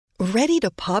Ready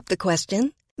to pop the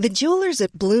question? The jewelers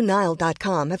at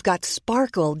BlueNile.com have got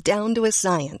sparkle down to a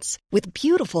science with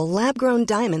beautiful lab-grown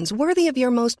diamonds worthy of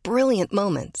your most brilliant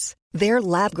moments. Their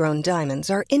lab-grown diamonds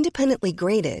are independently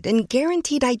graded and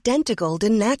guaranteed identical to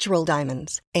natural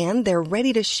diamonds, and they're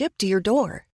ready to ship to your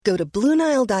door. Go to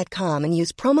BlueNile.com and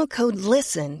use promo code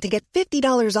LISTEN to get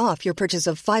 $50 off your purchase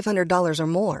of $500 or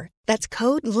more. That's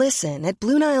code LISTEN at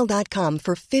BlueNile.com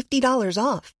for $50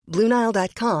 off.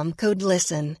 BlueNile.com, code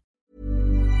LISTEN.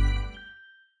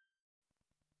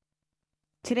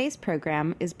 Today's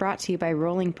program is brought to you by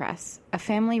Rolling Press, a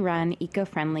family-run,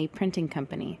 eco-friendly printing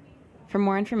company. For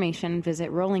more information, visit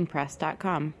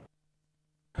rollingpress.com.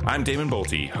 I'm Damon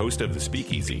Bolte, host of The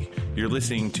Speakeasy. You're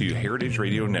listening to Heritage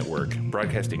Radio Network,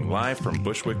 broadcasting live from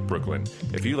Bushwick, Brooklyn.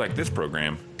 If you like this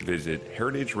program, visit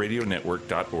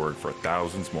heritageradionetwork.org for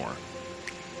thousands more.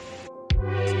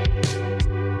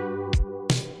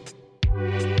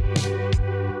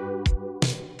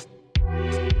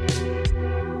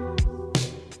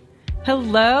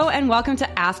 Hello and welcome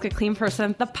to Ask a Clean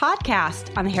Person, the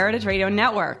podcast on the Heritage Radio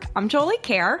Network. I'm Jolie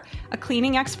Kerr, a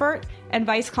cleaning expert,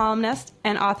 advice columnist,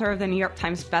 and author of the New York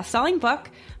Times bestselling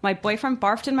book, My Boyfriend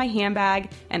Barfed in My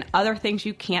Handbag, and Other Things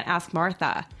You Can't Ask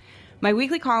Martha. My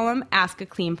weekly column, Ask a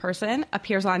Clean Person,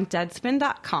 appears on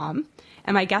Deadspin.com,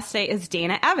 and my guest today is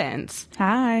Dana Evans.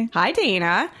 Hi. Hi,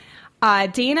 Dana.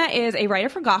 Dana is a writer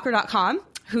for Gawker.com,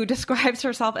 who describes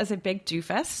herself as a big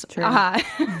doofus. True.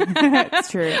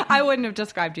 It's true. I wouldn't have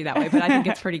described you that way, but I think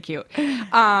it's pretty cute.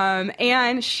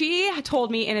 And she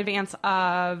told me in advance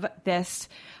of this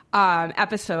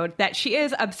episode that she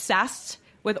is obsessed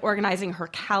with organizing her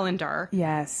calendar.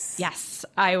 Yes. Yes.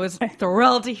 I was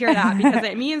thrilled to hear that because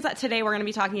it means that today we're going to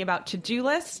be talking about to-do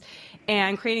lists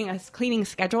and creating a cleaning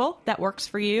schedule that works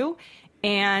for you.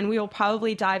 And we will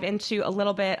probably dive into a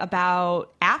little bit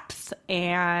about apps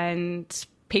and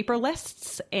paper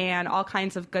lists and all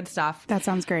kinds of good stuff. That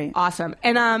sounds great. Awesome.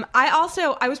 And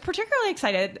I was particularly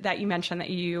excited that you mentioned that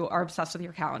you are obsessed with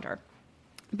your calendar,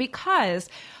 because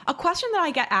a question that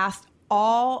I get asked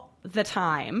all the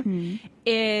time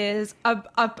is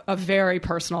a very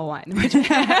personal one, which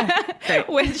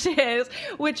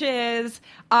is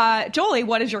Jolie,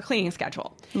 what is your cleaning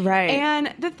schedule? Right.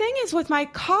 And the thing is with my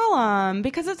column,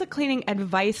 because it's a cleaning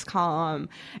advice column,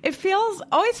 it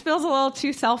always feels a little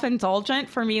too self-indulgent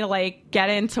for me to like get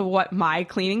into what my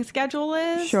cleaning schedule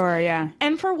is. Sure, yeah.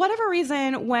 And for whatever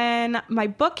reason, when my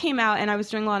book came out and I was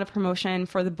doing a lot of promotion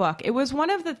for the book, it was one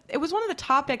of the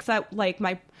topics that like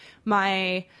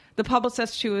the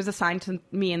publicist who was assigned to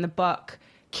me in the book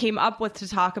came up with to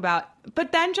talk about,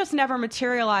 but then just never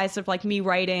materialized of like me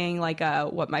writing like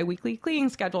what my weekly cleaning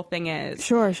schedule thing is.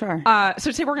 Sure. So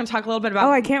today we're going to talk a little bit about.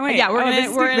 Oh, I can't wait. Yeah,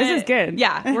 this is good.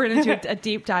 Yeah, we're going to do a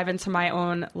deep dive into my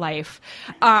own life.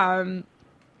 But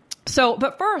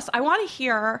first, I want to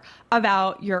hear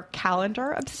about your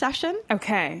calendar obsession.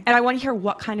 Okay. And I want to hear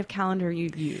what kind of calendar you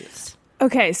use.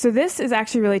 Okay, so this is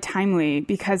actually really timely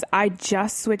because I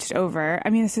just switched over. I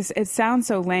mean, it sounds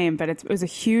so lame, but it was a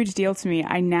huge deal to me.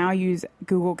 I now use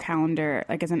Google Calendar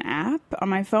like as an app on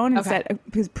my phone instead,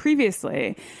 because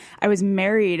previously I was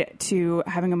married to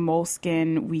having a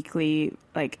Moleskine weekly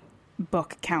like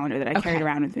book calendar that I carried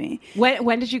around with me.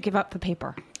 When did you give up the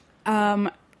paper?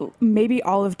 Maybe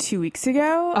all of 2 weeks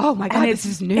ago. Oh my God, this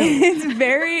is new.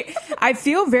 I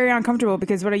feel very uncomfortable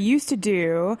because what I used to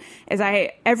do is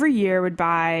I every year would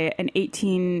buy an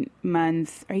 18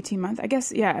 month, I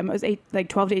guess, yeah, it was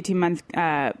 12 to 18 month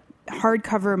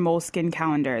hardcover Moleskine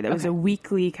calendar that was a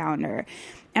weekly calendar.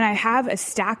 And I have a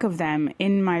stack of them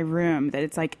in my room that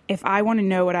it's like, if I want to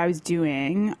know what I was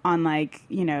doing on like,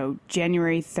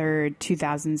 January 3rd,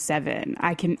 2007,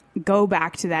 I can go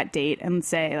back to that date and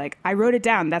say like, I wrote it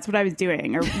down. That's what I was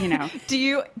doing. Or, Do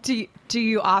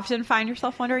you often find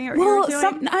yourself wondering what you were doing?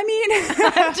 January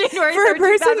 3rd,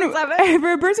 2007?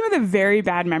 For a person with a very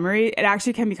bad memory, it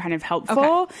actually can be kind of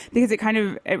helpful because it kind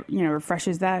of,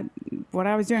 refreshes what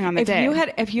I was doing on the day.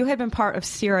 If you had been part of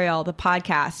Serial, the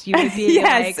podcast, you would be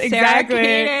yes, like, Sarah exactly.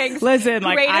 Koenig's Listen,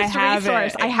 like I have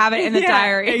resource. it. I have it in the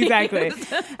diary. Exactly.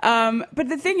 But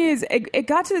the thing is, it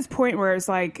got to this point where it's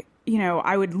like,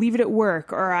 I would leave it at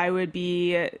work, or I would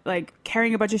be like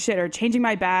carrying a bunch of shit or changing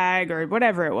my bag or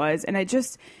whatever it was. And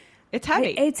it's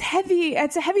heavy. It's heavy.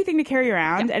 It's a heavy thing to carry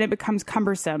around, and it becomes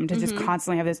cumbersome to just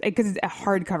constantly have this, because it's a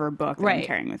hardcover book that I'm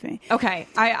carrying with me. Okay.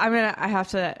 I have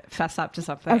to fess up to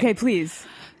something. Okay, please.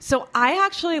 So I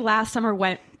actually last summer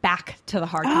went back to the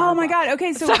hardcover Oh my book. God.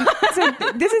 Okay. So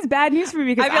this is bad news for me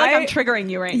because I feel like I'm triggering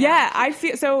you right now. Yeah. I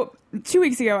feel so 2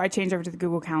 weeks ago, I changed over to the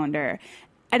Google Calendar.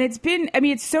 And it's been, I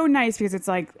mean, it's so nice because it's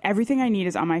like everything I need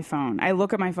is on my phone. I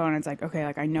look at my phone and it's like, okay,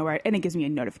 like I know where, and it gives me a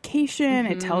notification.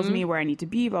 It tells me where I need to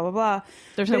be, blah, blah, blah.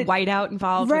 There's no whiteout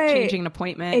involved with changing an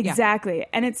appointment. Exactly. Yeah.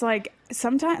 And it's like,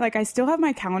 sometimes, like I still have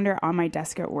my calendar on my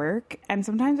desk at work. And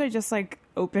sometimes I just like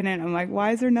open it and I'm like,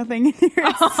 why is there nothing in here?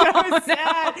 It's so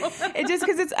sad. It just,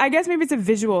 because it's, I guess maybe it's a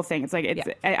visual thing. It's like, it's,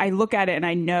 I look at it and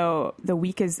I know the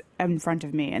week is in front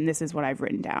of me and this is what I've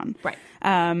written down. Right.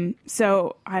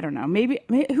 So I don't know. Maybe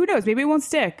who knows? Maybe it won't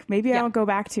stick. Maybe I'll go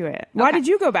back to it. Why did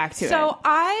you go back to it? So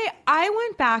I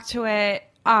went back to it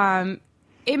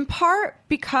in part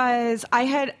because I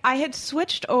had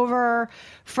switched over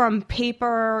from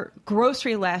paper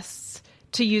grocery lists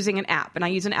to using an app, and I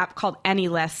use an app called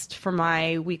AnyList for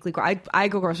my weekly. I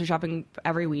go grocery shopping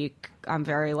every week. I'm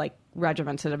very like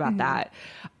regimented about that.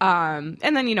 And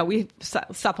then, you know, we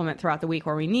supplement throughout the week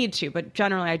where we need to, but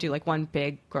generally I do like one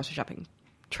big grocery shopping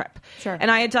trip. Sure.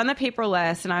 And I had done the paper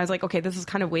list and I was like, okay, this is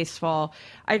kind of wasteful.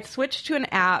 I'd switched to an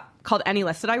app called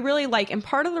AnyList that I really like. And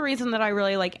part of the reason that I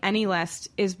really like AnyList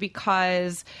is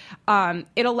because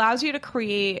it allows you to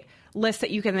create lists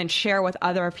that you can then share with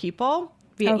other people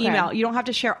via email. You don't have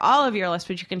to share all of your lists,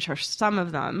 but you can share some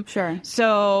of them. Sure.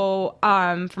 So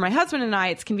for my husband and I,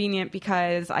 it's convenient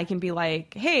because I can be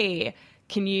like, hey,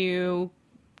 can you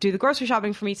do the grocery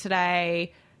shopping for me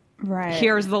today? Right.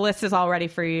 Here's the list is all ready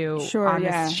for you on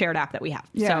this shared app that we have.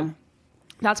 Yeah. So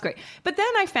that's great. But then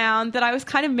I found that I was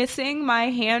kind of missing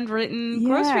my handwritten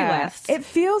grocery list. It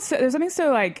feels there's something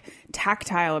so like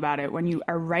tactile about it when you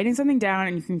are writing something down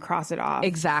and you can cross it off.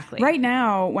 Exactly. Right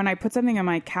now, when I put something on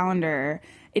my calendar,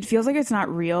 it feels like it's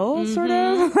not real, sort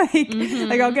of.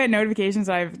 Like I'll get notifications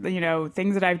that I've, you know,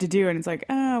 things that I have to do, and it's like,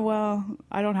 oh, well,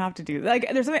 I don't have to do that.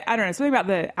 Like there's something, I don't know, something about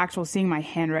the actual seeing my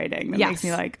handwriting that makes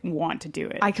me like want to do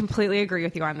it. I completely agree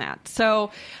with you on that.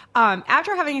 So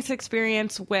after having this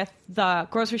experience with the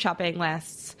grocery shopping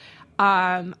lists,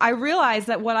 I realized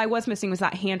that what I was missing was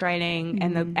that handwriting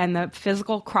and the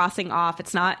physical crossing off.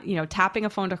 It's not, you know, tapping a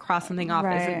phone to cross something off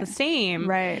isn't the same,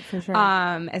 right? For sure.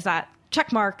 As that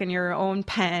check mark in your own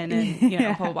pen and you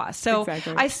know whole blah. So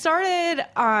exactly. I started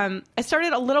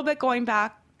a little bit going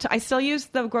back to, I still use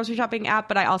the grocery shopping app,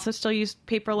 but I also still use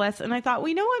paper lists. And I thought, well,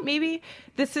 you know what, maybe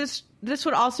this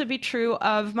would also be true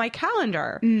of my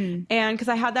calendar. And because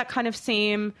I had that kind of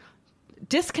same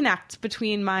disconnect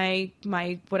between my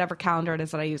whatever calendar it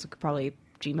is that I use, probably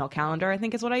Gmail calendar, I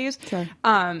think is what I use. Sure.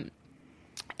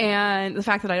 And the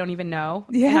fact that I don't even know.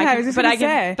 Yeah, I was just gonna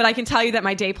say. But I can tell you that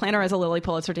my day planner is a Lily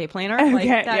Pulitzer day planner. Okay, like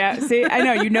that, yeah. See, I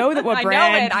know. You know that what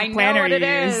brand planner you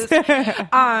use.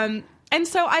 And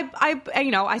so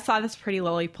I saw this pretty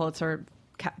Lily Pulitzer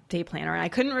day planner, and I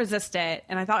couldn't resist it.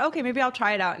 And I thought, okay, maybe I'll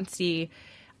try it out and see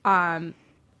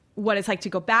what it's like to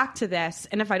go back to this.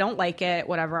 And if I don't like it,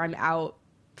 whatever, I'm out,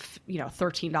 you know,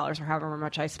 $13 or however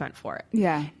much I spent for it.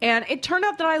 Yeah. And it turned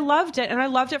out that I loved it, and I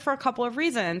loved it for a couple of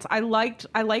reasons. I like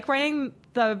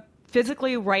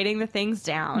physically writing the things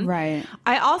down. Right.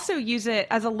 I also use it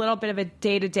as a little bit of a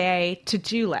day-to-day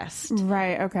to-do list.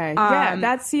 Right. Okay.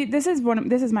 Yeah. This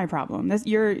is my problem.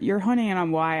 You're honing in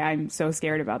on why I'm so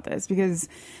scared about this, because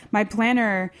my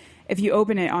planner, if you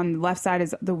open it, on the left side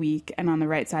is the week, and on the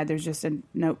right side there's just a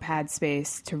notepad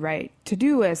space to write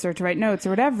to-do lists or to write notes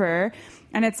or whatever.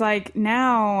 And it's like,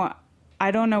 now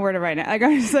I don't know where to write it. Like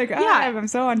I'm just like, I'm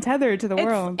so untethered to the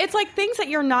world. It's like things that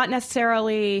you're not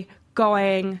necessarily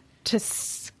going to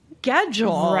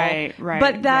schedule. Right.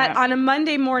 But that on a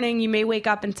Monday morning, you may wake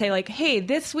up and say like, hey,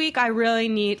 this week I really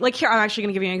need, like, here, I'm actually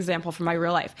going to give you an example from my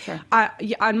real life. Sure.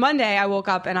 On Monday, I woke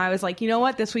up and I was like, you know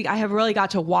what, this week I have really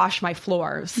got to wash my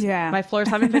floors. Yeah. My floors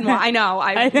haven't been washed. I know.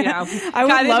 I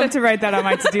would love to write that on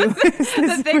my to-do list.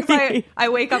 The things I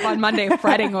wake up on Monday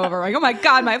fretting over, like, oh my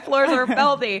God, my floors are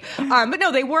filthy. But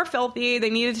no, they were filthy.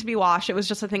 They needed to be washed. It was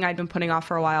just a thing I'd been putting off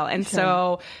for a while. And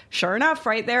so sure enough,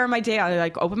 right there in my day, I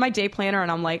like open my day planner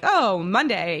and I'm like, oh,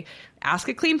 Monday, Ask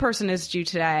a Clean Person is due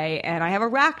today, and I have a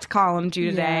Racked column due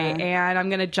today, and I'm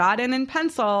going to jot in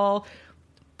pencil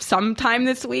sometime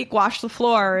this week, wash the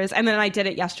floors. And then I did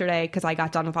it yesterday because I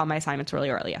got done with all my assignments really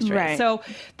early yesterday. Right. So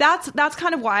that's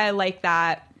kind of why I like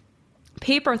that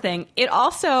paper thing. It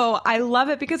also, I love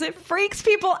it because it freaks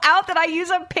people out that I use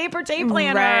a paper day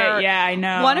planner. Right, yeah, I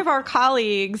know. One of our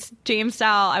colleagues, James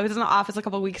Dell, I was in the office a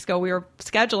couple of weeks ago. We were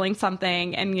scheduling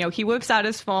something, and he whips out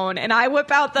his phone, and I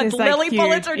whip out the Lily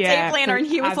Pulitzer day planner, and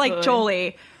he was like,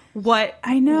 Jolie, what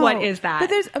is that?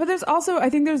 But there's also, I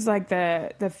think there's like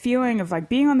the feeling of like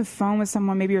being on the phone with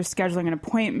someone, maybe you're scheduling an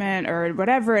appointment or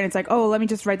whatever, and it's like, oh, let me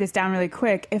just write this down really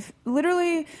quick. If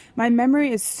literally my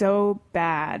memory is so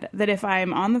bad that if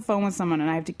I'm on the phone with someone and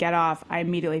I have to get off, I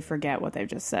immediately forget what they've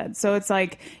just said. So it's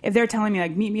like, if they're telling me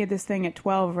like, meet me at this thing at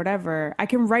 12 or whatever, I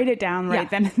can write it down right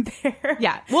then and there.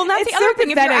 Yeah. Well, that's the other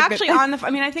thing. If you're actually on the phone,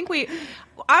 I mean, I think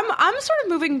I'm sort of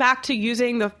moving back to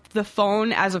using the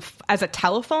phone as a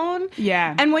telephone.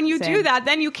 Yeah. And when you do that,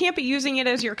 then you can't be using it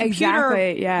as your computer,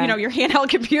 exactly, yeah. Your handheld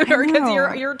computer,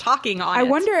 because you're talking on it.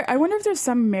 I wonder if there's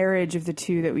some marriage of the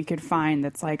two that we could find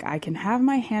that's like, I can have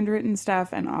my handwritten stuff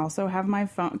and also have my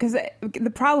phone. Because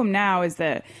the problem now is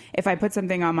that if I put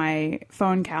something on my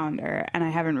phone calendar and I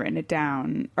haven't written it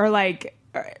down, or like,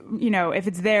 if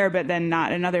it's there but then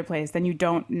not another place, then you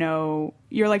don't know.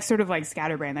 You're like sort of like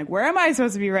scatterbrained. Like, where am I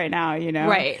supposed to be right now?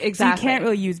 Right, exactly. So you can't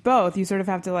really use both. You sort of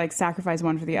have to like sacrifice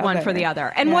one for the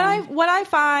other. And what I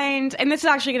find, and this is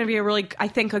actually going to be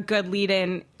a good lead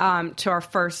in to our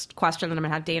first question that I'm going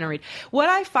to have Dana read. What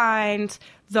I find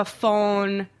the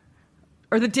phone,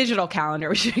 or the digital calendar,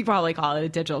 we should probably call it a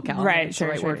digital calendar. Right, sure,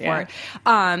 the right word for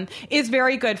it. Is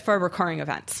very good for recurring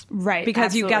events. Right, because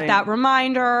absolutely. you get that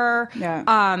reminder.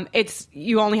 Yeah.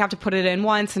 You only have to put it in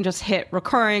once and just hit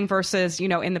recurring versus,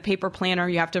 in the paper planner,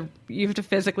 you have to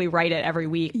physically write it every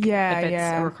week if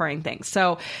it's a recurring thing.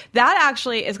 So that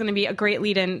actually is going to be a great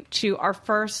lead in to our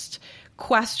first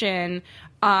question,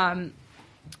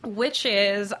 which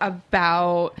is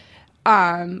about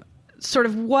sort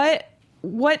of what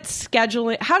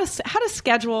scheduling, how to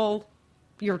schedule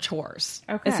your chores,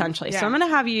 essentially. Yeah. So I'm going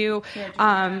to have you,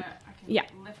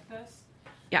 lift this.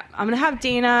 Yeah, I'm going to have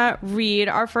Dana read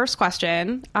our first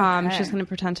question. She's going to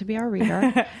pretend to be our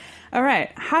reader. All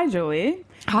right. Hi, Julie.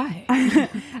 Hi.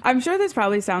 I'm sure this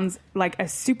probably sounds like a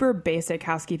super basic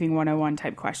housekeeping 101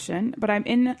 type question, but I'm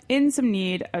in some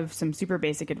need of some super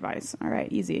basic advice. All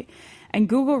right, easy. And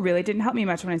Google really didn't help me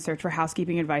much when I searched for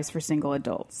housekeeping advice for single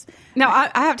adults. No, I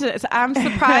have to. I'm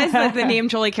surprised that the name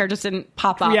Jolie Care just didn't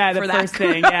pop up. Yeah, the first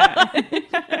thing. Yeah,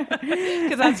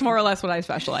 because that's more or less what I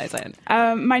specialize in.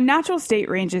 My natural state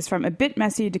ranges from a bit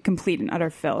messy to complete and utter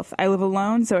filth. I live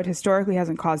alone, so it historically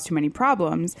hasn't caused too many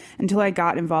problems until I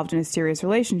got involved in a serious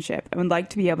relationship. I would like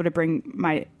to be able to bring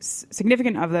my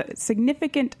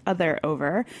significant other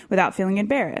over without feeling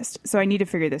embarrassed. So I need to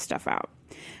figure this stuff out.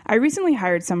 I recently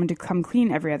hired someone to come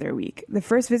clean every other week. The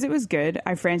first visit was good.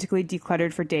 I frantically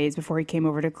decluttered for days before he came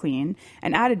over to clean.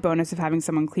 An added bonus of having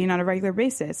someone clean on a regular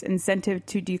basis, incentive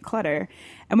to declutter.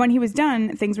 And when he was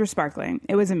done, things were sparkling.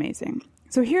 It was amazing.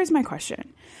 So here's my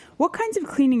question. What kinds of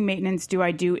cleaning maintenance do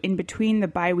I do in between the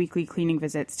bi-weekly cleaning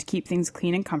visits to keep things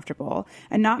clean and comfortable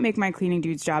and not make my cleaning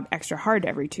dude's job extra hard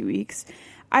every 2 weeks?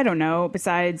 I don't know,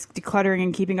 besides decluttering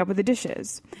and keeping up with the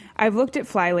dishes. I've looked at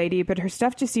Fly Lady, but her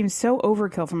stuff just seems so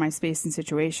overkill for my space and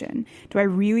situation. Do I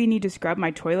really need to scrub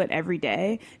my toilet every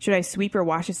day? Should I sweep or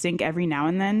wash a sink every now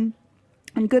and then?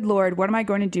 And good Lord, what am I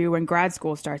going to do when grad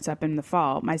school starts up in the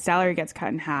fall? My salary gets cut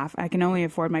in half. I can only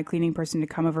afford my cleaning person to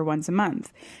come over once a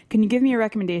month. Can you give me a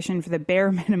recommendation for the bare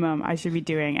minimum I should be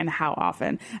doing and how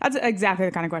often? That's exactly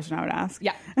the kind of question I would ask.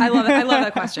 Yeah, I love it. I love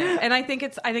that question. And I think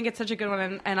it's such a good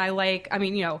one. And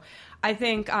I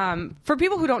think for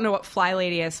people who don't know what Fly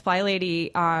Lady is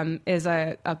is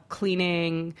a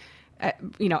cleaning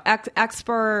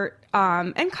expert,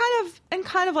 and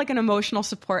kind of like an emotional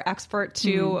support expert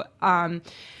too,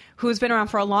 who's been around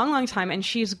for a long, long time, and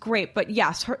she's great. But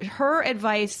yes, her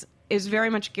advice is very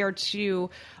much geared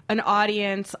to an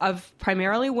audience of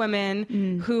primarily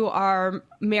women who are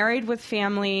married with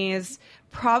families,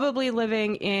 probably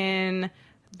living in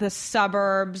the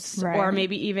suburbs, right, or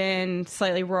maybe even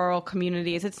slightly rural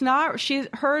communities.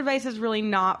 Her advice is really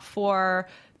not for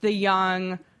the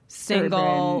young,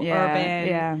 single,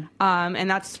 urban.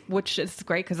 And which is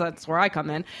great because that's where I come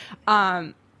in.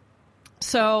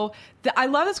 So I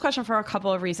love this question for a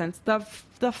couple of reasons.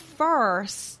 The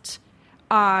first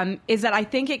is that I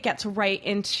think it gets right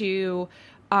into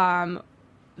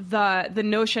the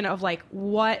notion of like,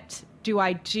 what do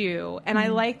I do? And I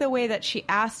like the way that she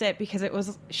asked it, because it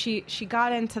was she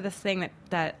got into this thing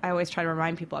that I always try to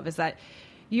remind people of, is that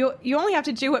you only have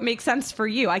to do what makes sense for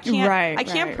you. I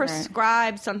can't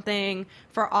prescribe something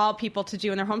for all people to do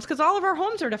in their homes, because all of our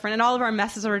homes are different and all of our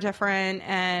messes are different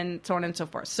and so on and so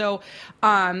forth. So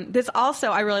this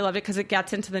also, I really loved it because it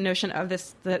gets into the notion of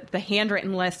the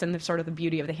handwritten list and the sort of the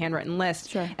beauty of the handwritten list,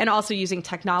 sure, and also using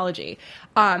technology.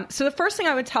 So the first thing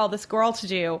I would tell this girl to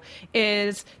do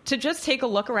is to just take a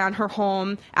look around her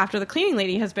home after the cleaning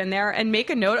lady has been there and make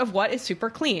a note of what is super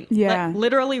clean. Yeah.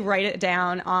 Literally write it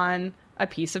down on a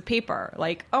piece of paper.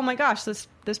 Like, oh my gosh, this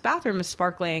bathroom is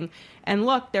sparkling. And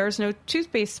look, there's no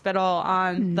toothpaste spittle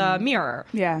on the mirror.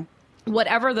 Yeah.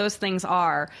 Whatever those things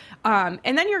are. And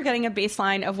then you're getting a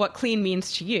baseline of what clean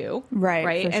means to you. Right.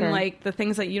 Right. For and sure. like the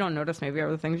things that you don't notice maybe are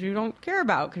the things you don't care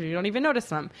about because you don't even notice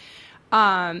them.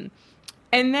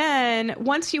 And then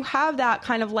once you have that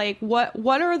kind of like,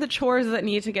 what are the chores that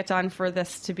need to get done for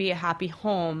this to be a happy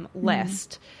home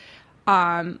list?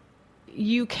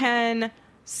 You can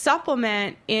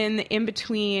supplement in the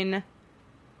in-between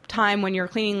time when your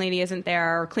cleaning lady isn't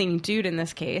there, or cleaning dude in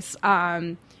this case,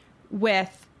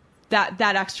 with that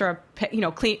extra,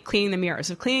 cleaning the mirrors.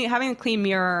 So having a clean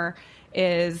mirror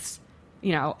is,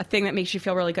 a thing that makes you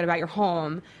feel really good about your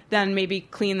home. Then maybe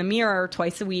clean the mirror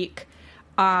twice a week.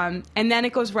 And then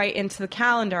it goes right into the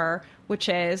calendar, which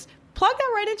is plug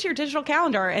that right into your digital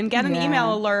calendar and get an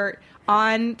email alert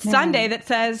on Sunday that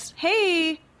says,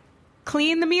 hey,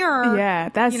 clean the mirror. Yeah,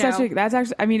 that's actually,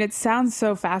 I mean, it sounds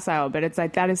so facile, but it's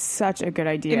like, that is such a good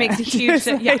idea. It makes a huge,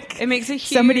 it makes a huge,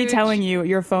 somebody telling you,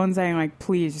 your phone saying like,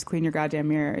 please just clean your goddamn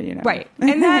mirror, Right.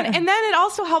 And then it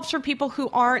also helps for people who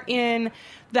aren't in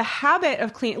the habit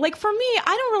of cleaning. Like for me,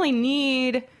 I don't really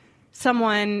need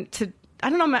someone to, I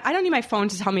don't need my phone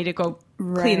to tell me to go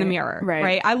clean the mirror.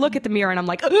 Right. I look at the mirror and I'm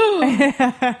like,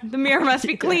 oh, the mirror must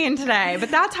be clean today.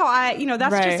 But that's how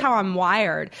that's just how I'm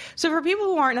wired. So for people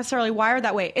who aren't necessarily wired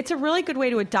that way, it's a really good way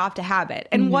to adopt a habit.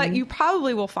 And what you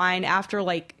probably will find after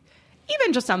like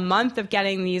even just a month of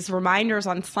getting these reminders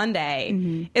on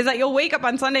Sunday is that you'll wake up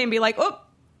on Sunday and be like, oh,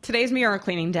 today's mirror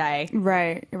cleaning day.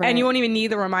 Right. And you won't even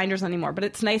need the reminders anymore, but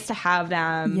it's nice to have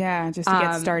them. Yeah, just to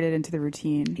get started into the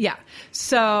routine. Yeah.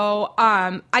 So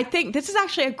I think this is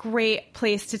actually a great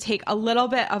place to take a little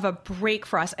bit of a break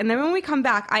for us. And then when we come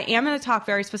back, I am going to talk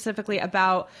very specifically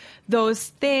about those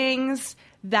things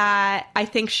that I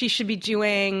think she should be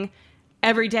doing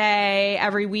every day,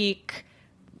 every week,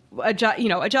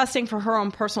 adjusting for her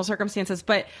own personal circumstances.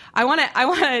 But I want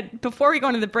to, before we go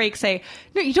into the break, say,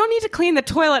 no, you don't need to clean the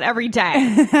toilet every day.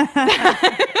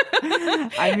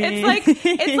 I mean,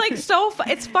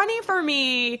 it's funny for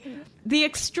me, the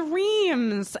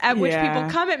extremes at which people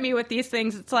come at me with these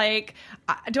things. It's like,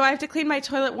 do I have to clean my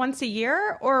toilet once a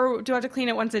year or do I have to clean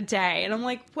it once a day? And I'm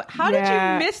like, how did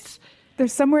you miss?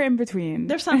 There's somewhere in between.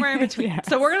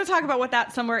 So we're going to talk about what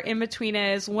that somewhere in between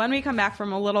is when we come back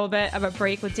from a little bit of a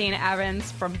break with Dana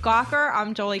Evans from Gawker.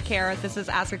 I'm Jolie Kerr. This is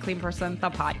Ask a Clean Person, the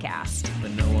podcast.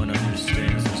 But no one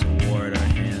understands there's a war at our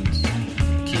hands,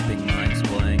 keeping minds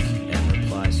blank and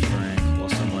replies frank while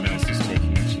someone else is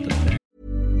taking it to the bank.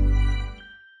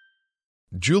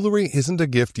 Jewelry isn't a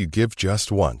gift you give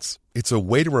just once. It's a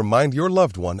way to remind your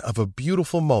loved one of a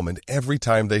beautiful moment every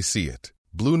time they see it.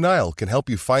 Blue Nile can help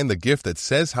you find the gift that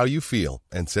says how you feel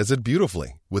and says it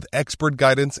beautifully with expert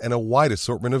guidance and a wide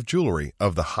assortment of jewelry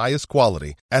of the highest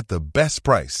quality at the best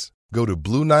price. Go to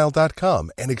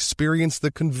BlueNile.com and experience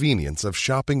the convenience of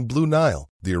shopping Blue Nile,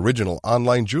 the original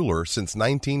online jeweler since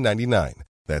 1999.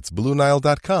 That's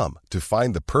BlueNile.com to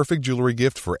find the perfect jewelry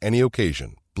gift for any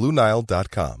occasion.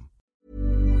 BlueNile.com.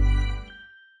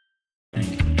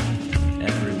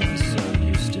 Everyone's so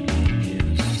used to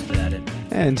being used that it...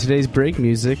 And today's break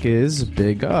music is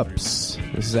Big Ups.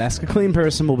 This is Ask a Clean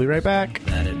Person. We'll be right back.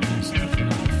 That it means nothing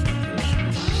of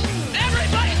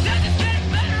Everybody says it's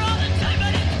getting better all the time,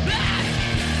 but it's bad.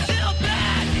 Still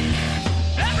bad.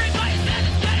 Everybody says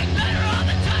it's getting better all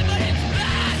the time, but it's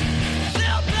bad.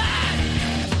 Still bad.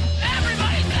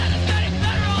 Everybody says it's getting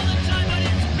better all the time, but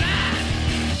it's bad.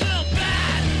 Still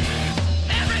bad.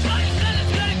 Everybody says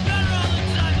it's getting better all the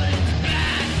time, but it's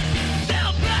bad.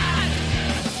 Still bad.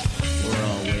 We're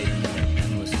all waiting in an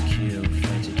endless queue,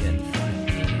 fight to get in front of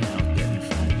me, and I'll get in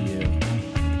front of you.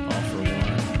 All for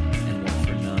one, and one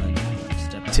for none.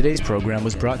 Today's program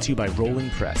was brought to you by Rolling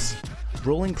Press.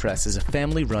 Rolling Press is a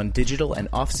family-run digital and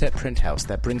offset print house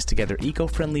that brings together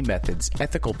eco-friendly methods,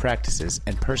 ethical practices,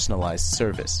 and personalized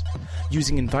service.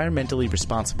 Using environmentally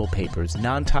responsible papers,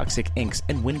 non-toxic inks,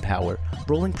 and wind power,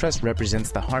 Rolling Press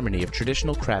represents the harmony of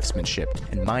traditional craftsmanship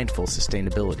and mindful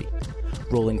sustainability.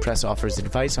 Rolling Press offers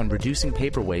advice on reducing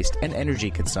paper waste and energy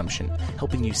consumption,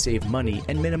 helping you save money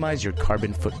and minimize your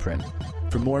carbon footprint.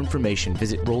 For more information,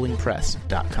 visit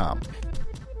rollingpress.com.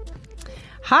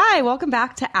 Hi, welcome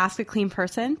back to Ask a Clean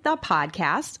Person, the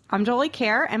podcast. I'm Jolie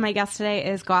Kerr, and my guest today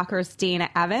is Gawker's Dana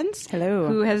Evans. Hello.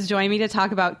 Who has joined me to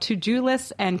talk about to-do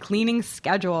lists and cleaning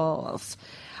schedules.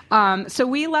 So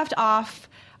we left off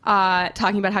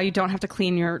talking about how you don't have to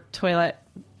clean your toilet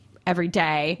every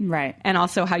day. Right. And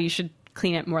also how you should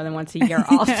clean it more than once a year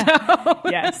also.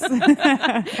 Yes.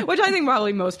 Which I think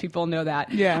probably most people know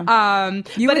that. Yeah. One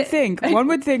would think. One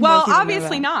would think. Well, most people know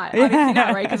obviously that. not. Obviously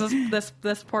not, right? Because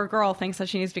this poor girl thinks that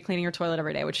she needs to be cleaning her toilet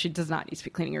every day, which she does not need to be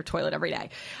cleaning her toilet every day.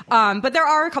 But there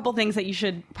are a couple things that you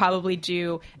should probably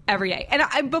do every day. And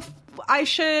I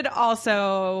should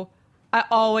also... I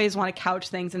always want to couch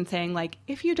things and saying, like,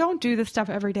 if you don't do this stuff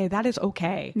every day, that is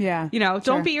okay. Yeah. You know, Sure.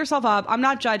 don't beat yourself up. I'm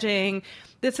not judging.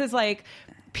 This is like,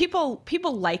 people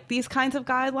like these kinds of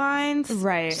guidelines.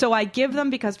 Right. So I give them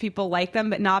because people like them,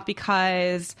 but not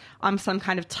because I'm some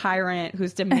kind of tyrant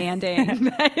who's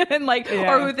demanding and like,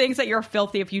 or who thinks that you're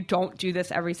filthy if you don't do this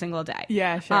every single day.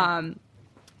 Yeah, sure.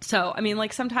 So, I mean,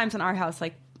 like, sometimes in our house,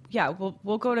 like, yeah,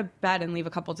 we'll go to bed and leave a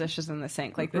couple dishes in the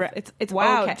sink. Like, it's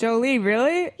wow, okay. Jolie,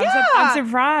 really? Yeah. I'm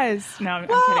surprised. No, I'm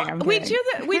kidding. I'm we kidding.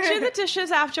 do the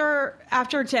dishes after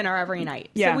dinner every night.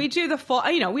 Yeah. So we do the full.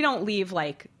 You know, we don't leave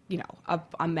like, you know,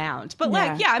 a mound, but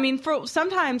like, Yeah. I mean, for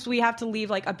sometimes we have to leave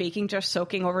like a baking dish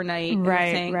soaking overnight. In the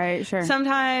Right, sink. right, sure.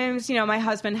 Sometimes, you know, my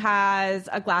husband has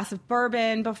a glass of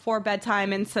bourbon before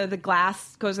bedtime, and so the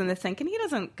glass goes in the sink, and he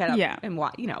doesn't get up and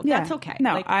watch. You know, that's okay.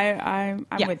 No, Like, I'm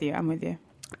with you. I'm with you.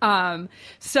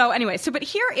 So anyway, but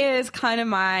here is kind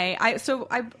of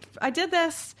I did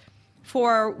this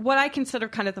for what I consider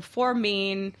kind of the 4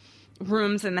 main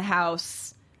rooms in the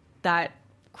house that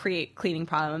create cleaning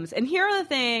problems. And here are the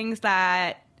things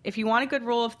that, if you want a good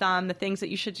rule of thumb, the things that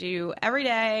you should do every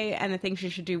day and the things you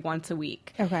should do once a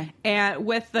week. Okay. And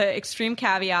with the extreme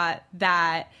caveat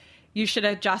that you should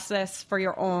adjust this for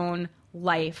your own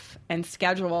life and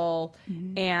schedule.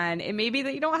 And it may be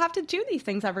that you don't have to do these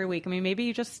things every week. I mean, maybe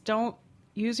you just don't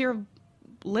use your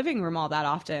living room all that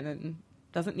often and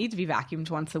doesn't need to be vacuumed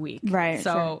once a week. Right.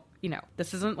 So, sure. you know,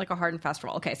 this isn't like a hard and fast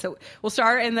rule. Okay, so we'll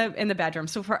start in the bedroom.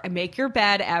 So make your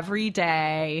bed every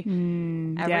day.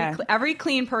 Every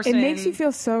clean person. It makes you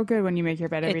feel so good when you make your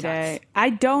bed every day. I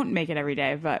don't make it every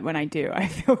day, but when I do, I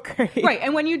feel great. Right,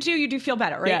 and when you do feel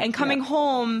better, right? Yeah, and coming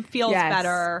home feels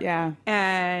better. Yeah.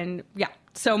 And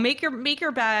so make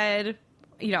your bed.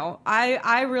 You know,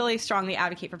 I really strongly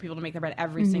advocate for people to make their bed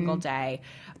every single day.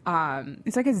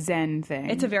 It's like a Zen thing.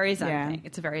 It's a very Zen thing.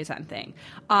 It's a very Zen thing.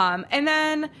 And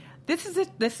then this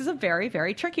is a very,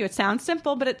 very tricky. It sounds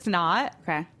simple, but it's not.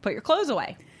 Okay. Put your clothes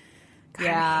away. God,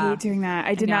 I hate doing that.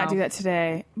 I did not do that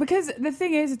today. Because the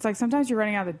thing is, it's like sometimes you're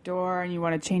running out the door and you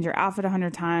want to change your outfit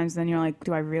 100 times. Then you're like,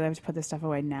 do I really have to put this stuff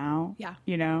away now? Yeah.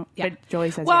 You know? Yeah. But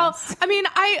Jolie says well, yes. I mean,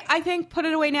 I think put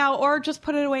it away now or just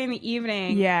put it away in the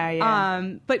evening. Yeah.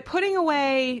 But putting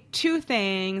away 2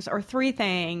 things or 3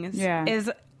 things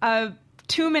is a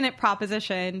 2-minute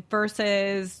proposition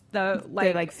versus the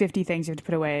like 50 things you have to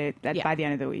put away by the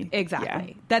end of the week.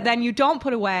 Exactly. Yeah. That then you don't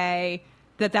put away,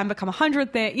 that then become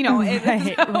 100 things, you know.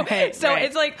 Right. So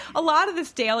it's like a lot of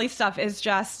this daily stuff is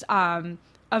just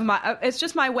it's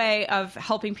just my way of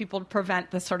helping people prevent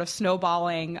this sort of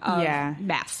snowballing of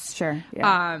mess. Sure.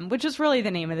 Yeah. Which is really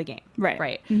the name of the game.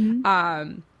 Right.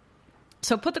 Mm-hmm.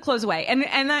 So put the clothes away. And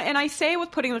I say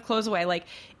with putting the clothes away, like,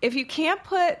 if you can't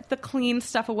put the clean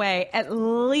stuff away, at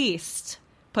least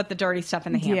put the dirty stuff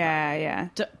in the hamper. Yeah.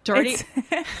 Dirty It's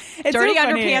dirty so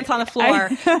funny. underpants on the floor.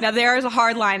 Now there is a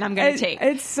hard line I'm going to take.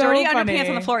 It's so dirty funny. underpants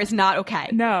on the floor is not okay.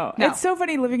 No. It's so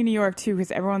funny living in New York too,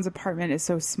 because everyone's apartment is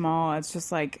so small. It's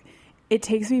just like, it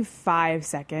takes me 5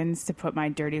 seconds to put my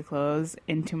dirty clothes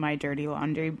into my dirty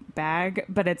laundry bag,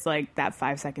 but it's like that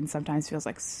 5 seconds sometimes feels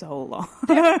like so long.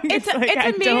 It's like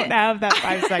I don't have that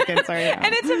 5 seconds right now.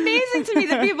 And it's amazing to me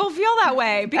that people feel that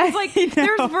way, because like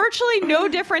there's virtually no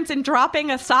difference in dropping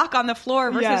a sock on the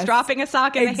floor versus dropping a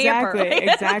sock in the hamper. Right?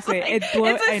 Exactly. It's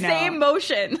the same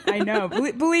motion. I know.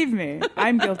 Believe me,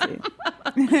 I'm guilty.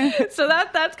 So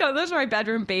that's kind of, those are my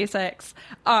bedroom basics.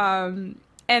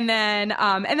 And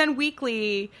then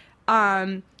weekly,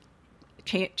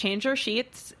 change your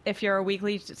sheets if you're a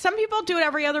weekly. Some people do it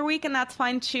every other week, and that's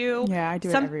fine too. Yeah, I do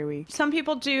it every week. Some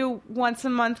people do once a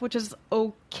month, which is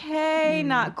okay,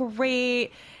 not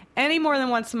great. Any more than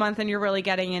once a month, and you're really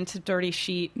getting into dirty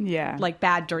sheet, like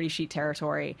bad dirty sheet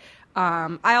territory.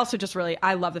 I also just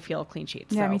I love the feel of clean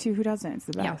sheets. Yeah, so. me too. Who doesn't? It's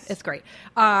the best. Yeah, it's great.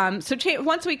 So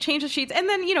once a week, change the sheets, and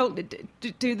then, you know,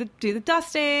 do the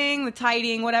dusting, the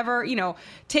tidying, whatever. You know,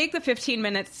 take the 15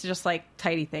 minutes to just like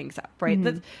tidy things up. Right.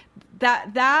 Mm-hmm.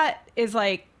 That is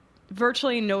like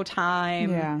virtually no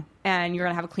time, and you're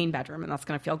gonna have a clean bedroom, and that's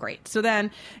gonna feel great. So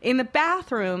then in the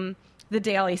bathroom, the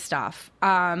daily stuff.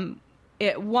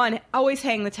 Always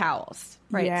hang the towels,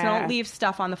 right? Yeah. So don't leave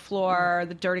stuff on the floor,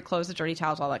 the dirty clothes, the dirty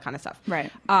towels, all that kind of stuff.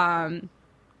 Right. And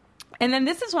then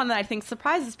this is one that I think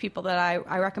surprises people, that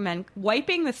I recommend: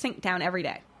 wiping the sink down every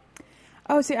day.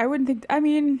 Oh, see, I wouldn't think. I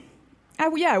mean,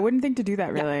 I wouldn't think to do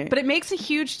that really. But it makes a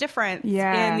huge difference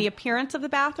in the appearance of the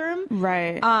bathroom.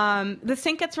 Right. The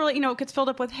sink gets really, it gets filled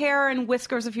up with hair and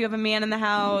whiskers if you have a man in the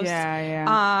house.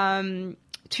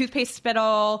 Toothpaste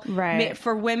spittle. Right.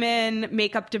 For women,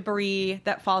 makeup debris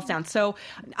that falls down. So,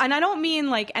 and I don't mean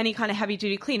like any kind of heavy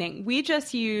duty cleaning. We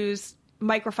just use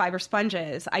microfiber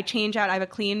sponges. I have a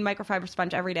clean microfiber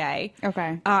sponge every day.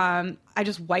 Okay. I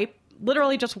just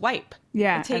literally just wipe.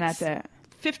 Yeah. It takes and that's it.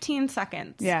 15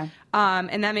 seconds. Yeah.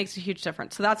 And that makes a huge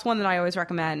difference. So that's one that I always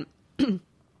recommend.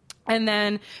 And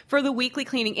then for the weekly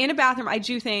cleaning in a bathroom, I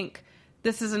do think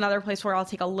this is another place where I'll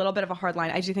take a little bit of a hard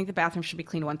line. I do think the bathroom should be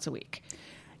cleaned once a week.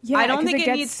 Yeah, I don't think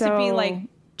it needs to be like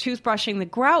toothbrushing the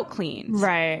grout cleaned.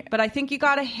 Right. But I think you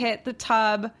got to hit the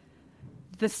tub,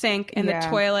 the sink, and the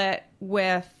toilet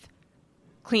with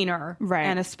cleaner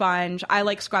and a sponge. I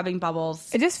like scrubbing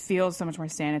bubbles. It just feels so much more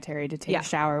sanitary to take a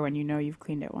shower when you know you've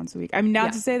cleaned it once a week. I mean,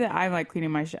 not to say that I like cleaning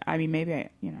my I mean, maybe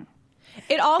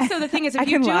It also, the thing is, if I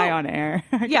you can do lie on air.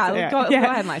 Go ahead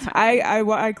and lie.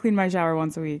 I clean my shower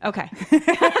once a week. Okay.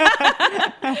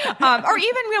 Or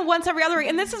even once every other week.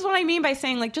 And this is what I mean by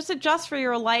saying, like, just adjust for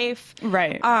your life.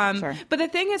 Right. Sure. But the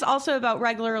thing is also about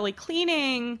regularly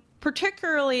cleaning,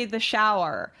 particularly the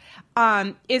shower,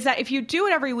 is that if you do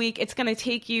it every week, it's going to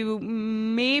take you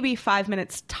maybe 5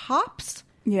 minutes tops.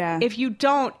 Yeah. If you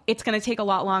don't, it's going to take a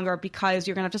lot longer because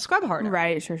you're going to have to scrub harder.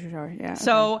 Right. Sure. Yeah.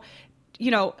 So,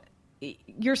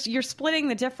 you're splitting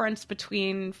the difference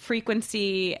between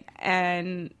frequency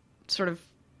and sort of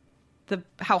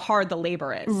how hard the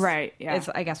labor is. Right. Yeah. Is,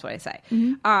 I guess, what I say.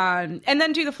 Mm-hmm. And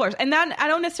then do the floors. And then I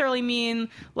don't necessarily mean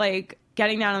like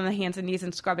getting down on the hands and knees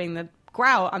and scrubbing the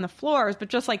grout on the floors, but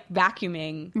just like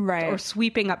vacuuming or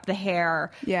sweeping up the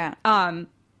hair. Yeah.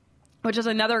 Which is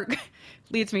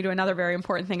leads me to another very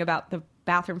important thing about the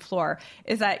bathroom floor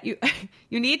is that you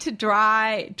need to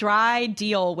dry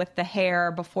deal with the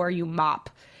hair before you mop.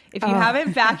 If you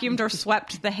haven't vacuumed or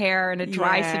swept the hair in a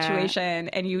dry situation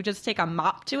and you just take a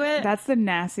mop to it, that's the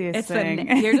nastiest thing.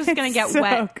 You're just going to get so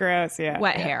wet, gross,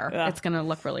 wet hair. Ugh. It's going to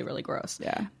look really, really gross.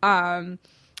 Yeah.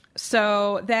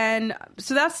 So that's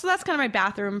kind of my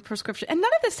bathroom prescription. And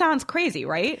none of this sounds crazy,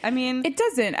 right? I mean, it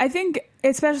doesn't. I think,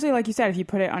 especially like you said, if you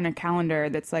put it on a calendar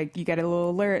that's like, you get a little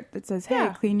alert that says, hey,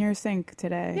 clean your sink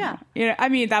today. Yeah. I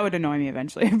mean, that would annoy me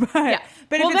eventually. But,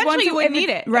 but eventually you wouldn't need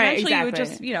it. Right. Eventually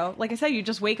Exactly. you would just, like I said, you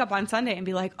just wake up on Sunday and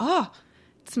be like, oh,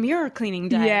 it's mirror cleaning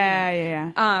day.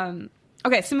 Yeah.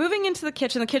 Okay, so moving into the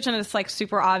kitchen is like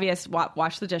super obvious.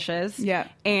 Wash the dishes. Yeah.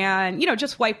 And,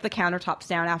 just wipe the countertops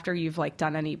down after you've like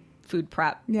done any food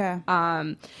prep. Yeah.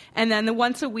 And then the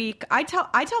once a week, I tell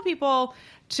people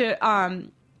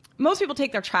to, most people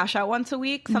take their trash out once a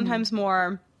week, sometimes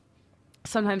more,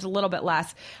 sometimes a little bit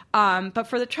less. But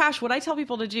for the trash, what I tell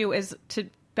people to do is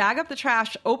to bag up the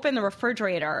trash, open the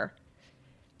refrigerator,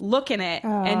 look in it,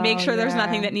 and make sure there's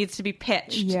nothing that needs to be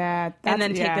pitched. Yeah. And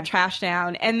then take the trash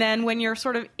down. And then when you're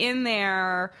sort of in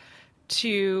there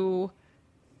to,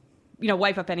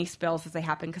 wipe up any spills as they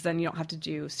happen, because then you don't have to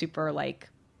do super like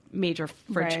major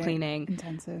fridge cleaning.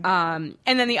 Intensive. And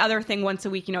then the other thing once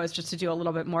a week, is just to do a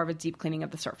little bit more of a deep cleaning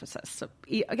of the surfaces. So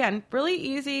again, really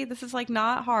easy. This is like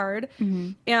not hard.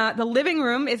 Mm-hmm. The living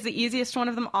room is the easiest one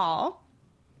of them all.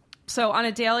 So on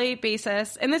a daily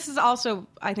basis, and this is also,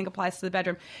 I think, applies to the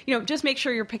bedroom, just make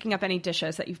sure you're picking up any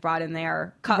dishes that you've brought in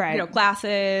there,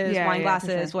 glasses, wine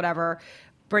glasses, whatever,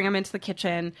 bring them into the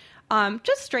kitchen.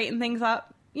 Just straighten things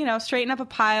up, straighten up a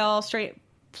pile,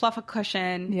 fluff a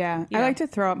cushion. Yeah. I like to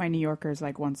throw out my New Yorkers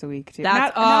like once a week too.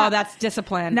 That's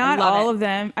discipline. Not all of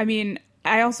them. I mean,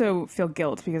 I also feel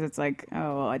guilt because it's like,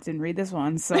 oh, well, I didn't read this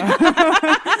one, so.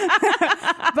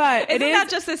 But Isn't that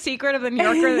just the secret of the New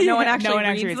Yorker that no one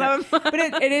actually reads them? But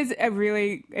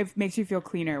it makes you feel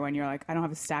cleaner when you're like, I don't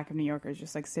have a stack of New Yorkers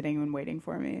just like sitting and waiting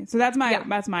for me. So that's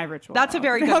my ritual. That's a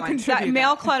very good one. That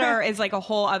mail clutter is like a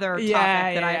whole other topic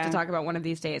that I have to talk about one of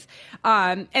these days.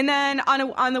 And then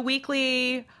on the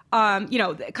weekly,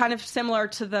 kind of similar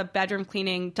to the bedroom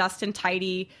cleaning, dust and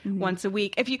tidy once a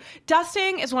week.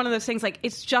 Dusting is one of those things like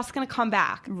it's just going to come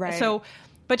back. Right. So,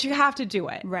 but you have to do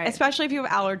it. Right. Especially if you have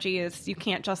allergies, you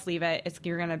can't just leave it.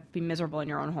 You're going to be miserable in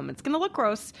your own home. It's going to look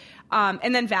gross.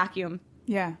 And then vacuum.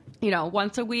 Yeah.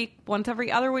 Once a week, once every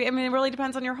other week. I mean, it really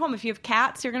depends on your home. If you have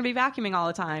cats, you're going to be vacuuming all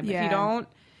the time. Yeah. If you don't,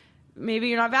 maybe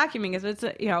you're not vacuuming. If it's,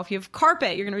 if you have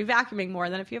carpet, you're going to be vacuuming more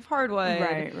than if you have hardwood.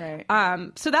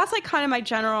 Right. So that's like kind of my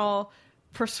general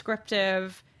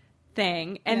prescriptive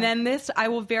thing. And then I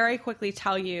will very quickly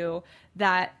tell you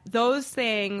that those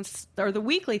things, or the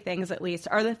weekly things at least,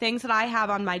 are the things that I have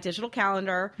on my digital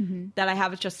calendar that I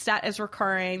have just set as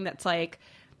recurring. That's like,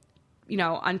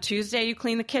 on Tuesday you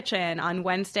clean the kitchen, on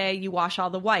Wednesday you wash all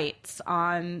the whites,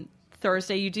 on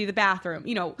Thursday you do the bathroom.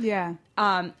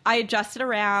 I adjust it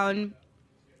around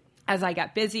as I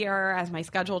get busier, as my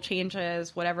schedule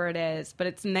changes, whatever it is. But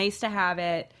it's nice to have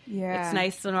it. Yeah. It's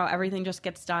nice to know everything just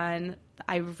gets done.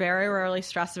 I very rarely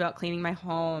stress about cleaning my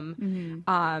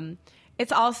home.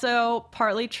 It's also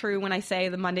partly true when I say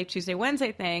the Monday, Tuesday,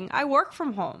 Wednesday thing. I work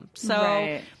from home.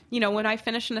 So, when I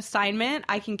finish an assignment,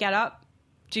 I can get up,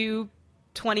 do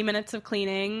 20 minutes of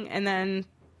cleaning, and then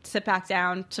sit back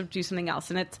down to do something else.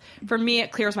 And for me,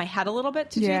 it clears my head a little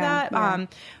bit to do that. Yeah.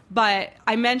 But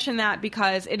I mention that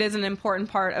because it is an important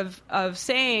part of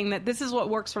saying that this is what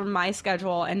works for my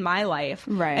schedule and my life.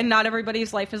 Right. And not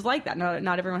everybody's life is like that.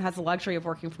 Not everyone has the luxury of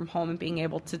working from home and being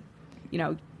able to,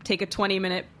 take a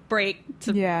 20-minute break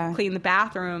to clean the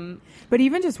bathroom. But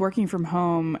even just working from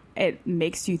home, it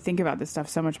makes you think about this stuff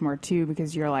so much more too,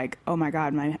 because you're like, oh my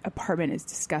God, my apartment is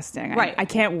disgusting. Right. I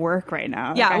can't work right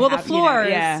now. Yeah. Like, the floors,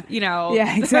 Yeah,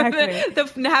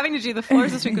 exactly. Having to do the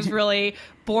floors this week was really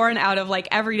born out of like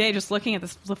every day just looking at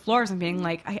the floors and being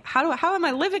like, how am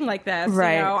I living like this?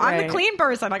 Right. I'm the clean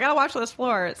person. I got to watch those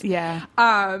floors. Yeah.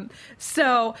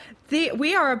 So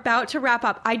we are about to wrap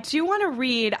up. I do want to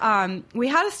read, we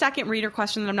had a second reader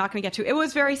question that I'm not going to get to. It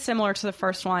was very similar to the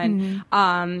first one.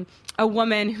 A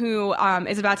woman who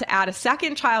is about to add a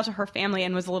second child to her family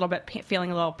and was a little bit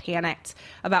feeling a little panicked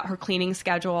about her cleaning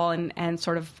schedule and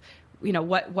sort of,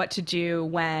 what to do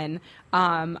when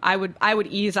I would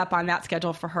ease up on that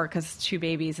schedule for her, because 2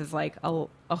 babies is like a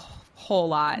whole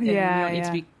lot. And you don't need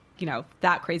to be,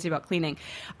 that crazy about cleaning.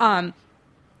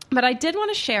 But I did want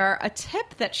to share a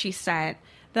tip that she sent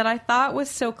that I thought was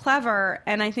so clever,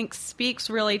 and I think speaks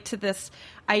really to this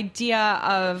idea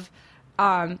of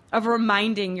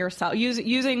reminding yourself,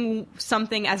 using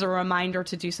something as a reminder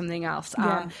to do something else.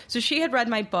 So she had read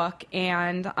my book,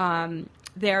 and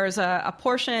there's a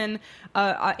portion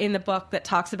in the book that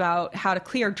talks about how to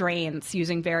clear drains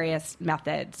using various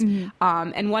methods.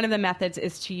 And one of the methods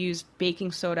is to use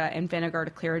baking soda and vinegar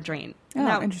to clear a drain. Oh,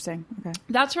 now, interesting. Okay.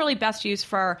 That's really best used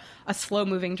for a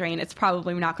slow-moving drain. It's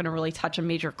probably not going to really touch a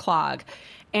major clog.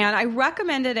 And I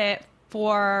recommended it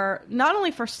for not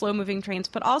only for slow-moving drains,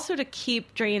 but also to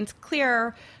keep drains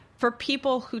clear for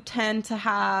people who tend to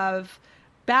have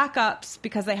backups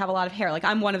because they have a lot of hair. Like,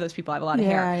 I'm one of those people. I have a lot of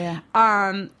hair.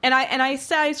 Yeah. And I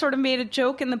said, I sort of made a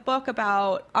joke in the book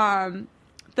about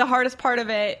the hardest part of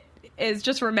it is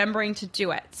just remembering to do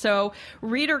it. So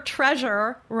reader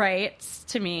Treasure writes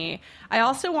to me, I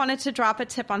also wanted to drop a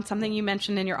tip on something you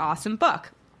mentioned in your awesome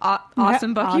book.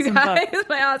 Awesome book, you guys.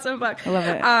 My awesome book. I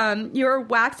love it. You're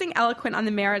waxing eloquent on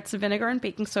the merits of vinegar and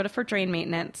baking soda for drain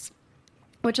maintenance,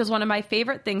 which is one of my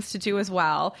favorite things to do as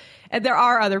well. And there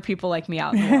are other people like me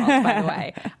out in the world, by the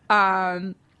way.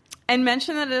 And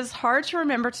mention that it is hard to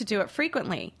remember to do it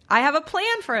frequently. I have a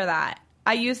plan for that.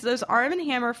 I use those Arm &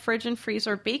 Hammer fridge and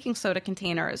freezer baking soda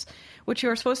containers, which you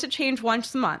are supposed to change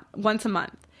once a month.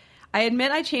 I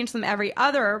admit I change them every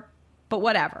other, but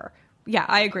whatever. Yeah,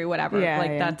 I agree, whatever.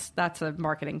 That's a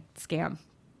marketing scam.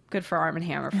 Good for Arm &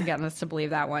 Hammer for getting us to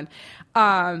believe that one.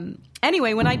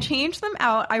 Anyway, when I change them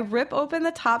out, I rip open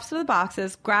the tops of the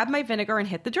boxes, grab my vinegar, and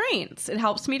hit the drains. It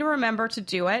helps me to remember to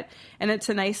do it, and it's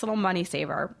a nice little money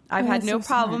saver. I've had no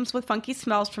problems with funky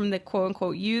smells from the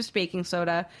quote-unquote used baking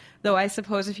soda, though I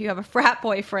suppose if you have a frat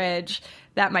boy fridge,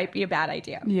 that might be a bad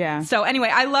idea. Yeah. So anyway,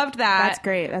 I loved that. That's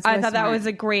great. That's I really thought that smart. was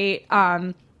a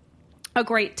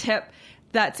great tip.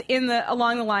 That's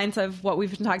along the lines of what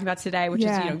we've been talking about today, which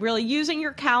is really using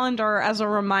your calendar as a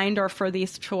reminder for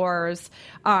these chores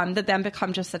that then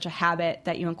become just such a habit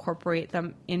that you incorporate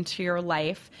them into your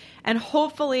life. And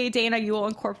hopefully, Dana, you will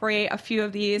incorporate a few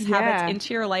of these habits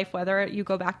into your life, whether you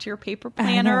go back to your paper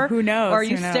planner, who knows, or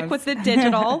you stick with the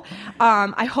digital.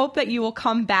 I hope that you will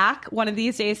come back one of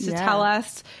these days to tell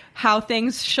us how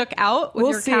things shook out with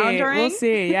your calendaring. We'll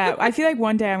see. Yeah, I feel like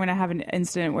one day I'm going to have an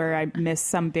incident where I miss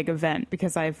some big event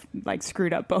because I've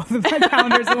screwed up both of my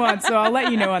calendars at once. So I'll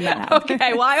let you know when that happens.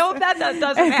 Okay. Well, I hope that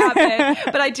doesn't happen.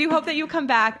 But I do hope that you come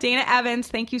back. Dana Evans,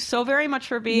 thank you so very much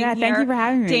for being here. Thank you for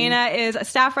having me. Dana is a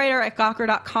staff writer at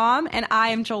Gawker.com, and I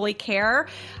am Jolie Kerr,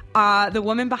 the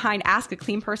woman behind Ask a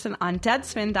Clean Person on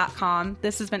Deadspin.com.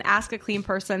 This has been Ask a Clean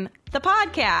Person, the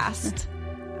podcast.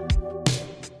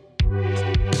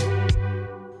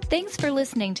 Thanks for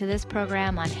listening to this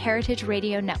program on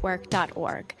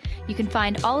heritageradionetwork.org. You can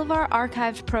find all of our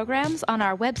archived programs on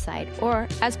our website or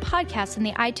as podcasts in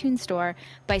the iTunes Store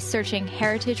by searching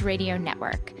Heritage Radio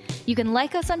Network. You can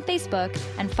like us on Facebook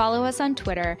and follow us on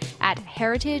Twitter at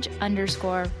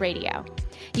 @heritage_radio.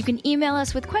 You can email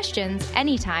us with questions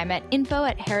anytime at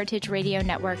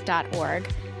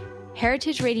info@heritageradionetwork.org.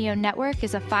 Heritage Radio Network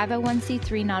is a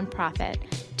 501c3 nonprofit.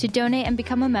 To donate and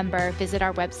become a member, visit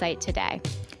our website today.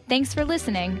 Thanks for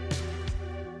listening.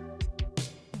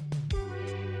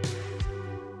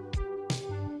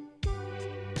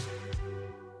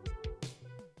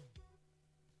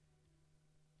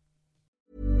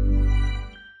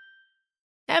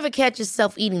 Ever catch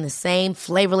yourself eating the same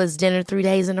flavorless dinner 3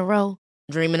 days in a row?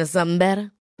 Dreaming of something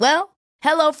better? Well,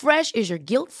 HelloFresh is your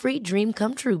guilt-free dream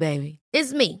come true, baby.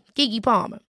 It's me, Keke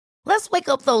Palmer. Let's wake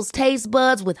up those taste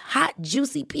buds with hot,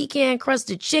 juicy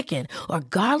pecan-crusted chicken or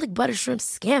garlic butter shrimp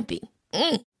scampi.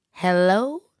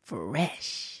 Hello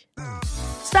Fresh.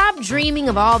 Stop dreaming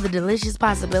of all the delicious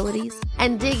possibilities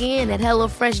and dig in at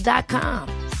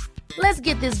HelloFresh.com. Let's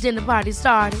get this dinner party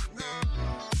started.